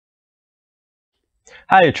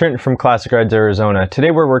Hi, Trent from Classic Rides Arizona.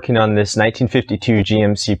 Today we're working on this 1952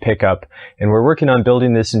 GMC pickup, and we're working on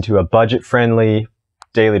building this into a budget-friendly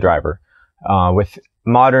daily driver with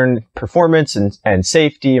modern performance and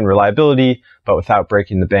safety and reliability, but without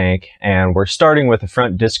breaking the bank. And we're starting with a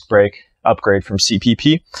front disc brake upgrade from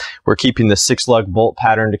CPP. We're keeping the 6-lug bolt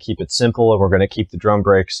pattern to keep it simple, and we're going to keep the drum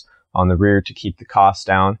brakes on the rear to keep the cost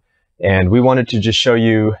down. And we wanted to just show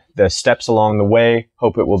you the steps along the way.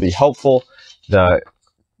 Hope it will be helpful. The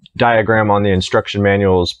diagram on the instruction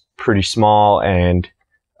manual is pretty small and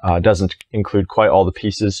doesn't include quite all the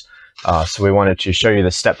pieces. So we wanted to show you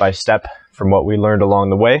the step-by-step from what we learned along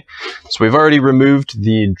the way. So we've already removed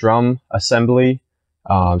the drum assembly.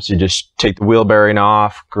 So you just take the wheel bearing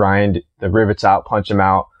off, grind the rivets out, punch them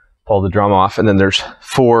out, pull the drum off, and then there's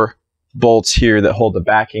 4 bolts here that hold the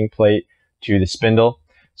backing plate to the spindle.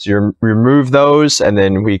 So you remove those, and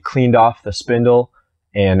then we cleaned off the spindle,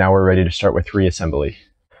 and now we're ready to start with reassembly.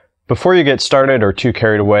 Before you get started or too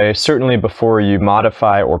carried away, certainly before you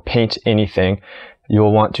modify or paint anything,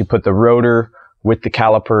 you'll want to put the rotor with the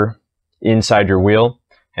caliper inside your wheel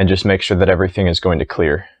and just make sure that everything is going to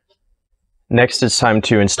clear. Next, it's time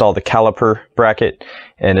to install the caliper bracket.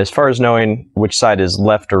 And as far as knowing which side is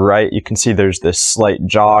left or right, you can see there's this slight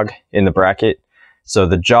jog in the bracket. So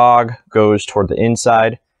the jog goes toward the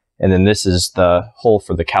inside, and then this is the hole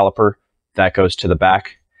for the caliper that goes to the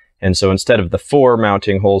back. And so instead of the 4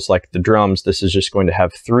 mounting holes like the drums, this is just going to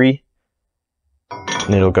have 3.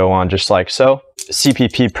 And it'll go on just like so.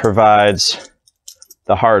 CPP provides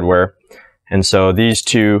the hardware. And so these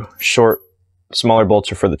 2 smaller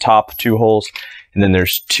bolts are for the top 2 holes. And then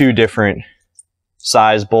there's 2 different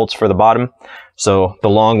size bolts for the bottom. So the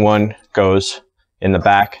long one goes in the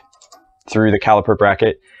back through the caliper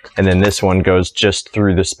bracket. And then this one goes just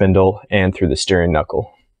through the spindle and through the steering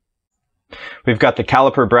knuckle. We've got the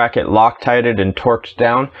caliper bracket Loctited and torqued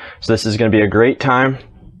down, so this is going to be a great time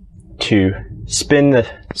to spin the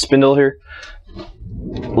spindle here,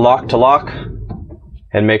 lock to lock,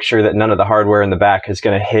 and make sure that none of the hardware in the back is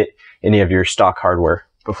going to hit any of your stock hardware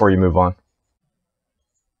before you move on.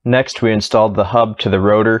 Next, we installed the hub to the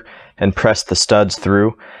rotor and pressed the studs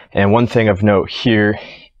through. And one thing of note here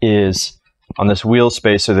is on this wheel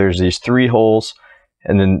spacer, there's these 3 holes,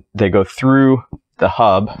 and then they go through the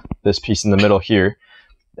hub, this piece in the middle here,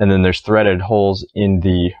 and then there's threaded holes in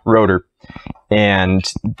the rotor,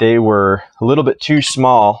 and they were a little bit too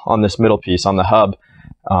small on this middle piece on the hub.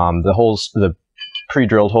 The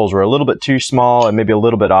pre-drilled holes were a little bit too small and maybe a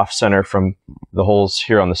little bit off center from the holes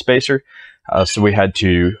here on the spacer, so we had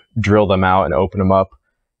to drill them out and open them up.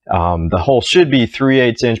 The hole should be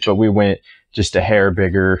 3/8 inch, but we went just a hair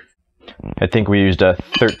bigger. I think we used a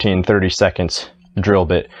 13/32 drill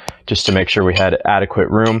bit just to make sure we had adequate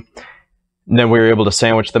room. And then we were able to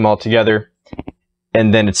sandwich them all together,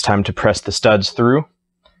 and then it's time to press the studs through.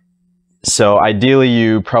 So ideally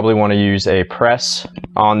you probably want to use a press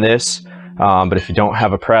on this, but if you don't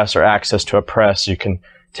have a press or access to a press, you can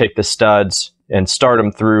take the studs and start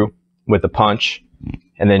them through with a punch,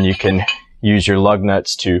 and then you can use your lug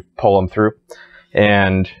nuts to pull them through.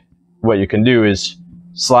 And what you can do is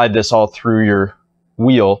slide this all through your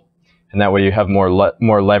wheel, and that way you have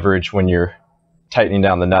more leverage when you're tightening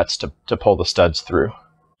down the nuts to pull the studs through.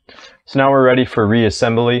 So now we're ready for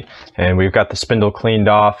reassembly, and we've got the spindle cleaned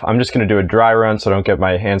off. I'm just going to do a dry run so I don't get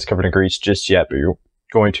my hands covered in grease just yet, but you're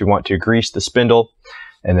going to want to grease the spindle.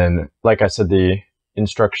 And then, like I said, the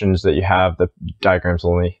instructions that you have, the diagram's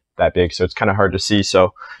only that big, so it's kind of hard to see,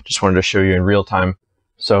 so just wanted to show you in real time.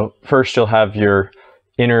 So first you'll have your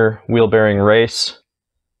inner wheel bearing race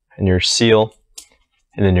and your seal,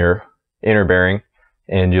 and then your inner bearing,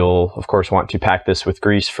 and you'll of course want to pack this with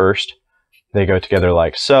grease first. They go together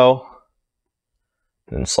like so,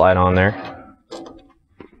 and slide on there.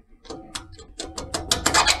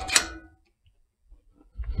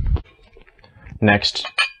 Next,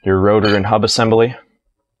 your rotor and hub assembly.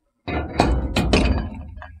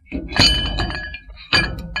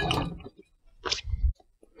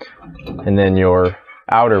 And then your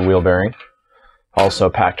outer wheel bearing, also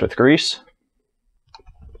packed with grease.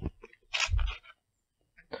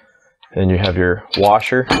 Then you have your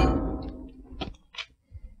washer,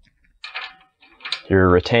 your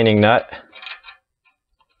retaining nut,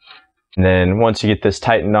 and then once you get this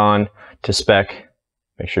tightened on to spec,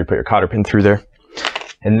 make sure you put your cotter pin through there.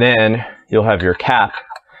 And then you'll have your cap,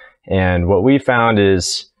 and what we found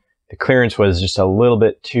is the clearance was just a little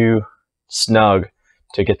bit too snug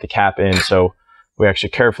to get the cap in, so we actually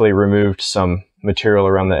carefully removed some material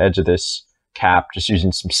around the edge of this cap, just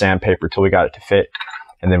using some sandpaper till we got it to fit,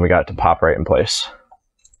 and then we got it to pop right in place.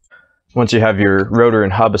 Once you have your rotor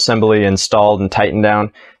and hub assembly installed and tightened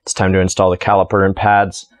down, it's time to install the caliper and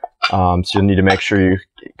pads. So you'll need to make sure you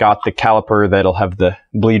got the caliper that'll have the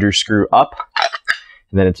bleeder screw up.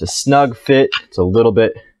 And then it's a snug fit. It's a little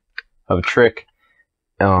bit of a trick,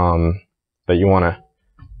 but you want to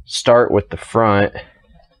start with the front,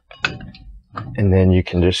 and then you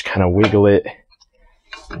can just kind of wiggle it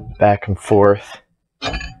back and forth,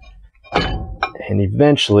 and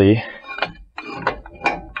eventually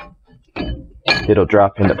it'll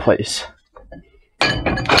drop into place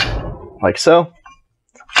like so.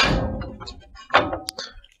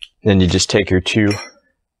 Then you just take your 2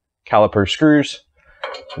 caliper screws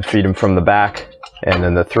and feed them from the back, and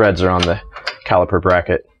then the threads are on the caliper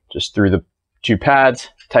bracket. Just through the 2 pads,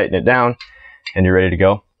 tighten it down, and you're ready to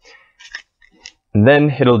go. And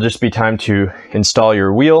then it'll just be time to install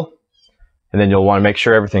your wheel, and then you'll want to make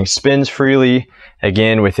sure everything spins freely.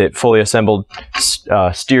 Again, with it fully assembled,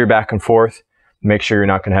 steer back and forth. Make sure you're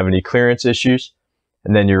not going to have any clearance issues.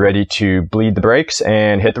 And then you're ready to bleed the brakes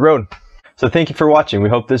and hit the road. So thank you for watching. We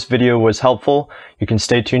hope this video was helpful. You can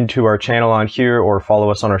stay tuned to our channel on here or follow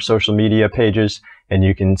us on our social media pages, and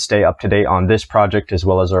you can stay up to date on this project as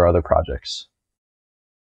well as our other projects.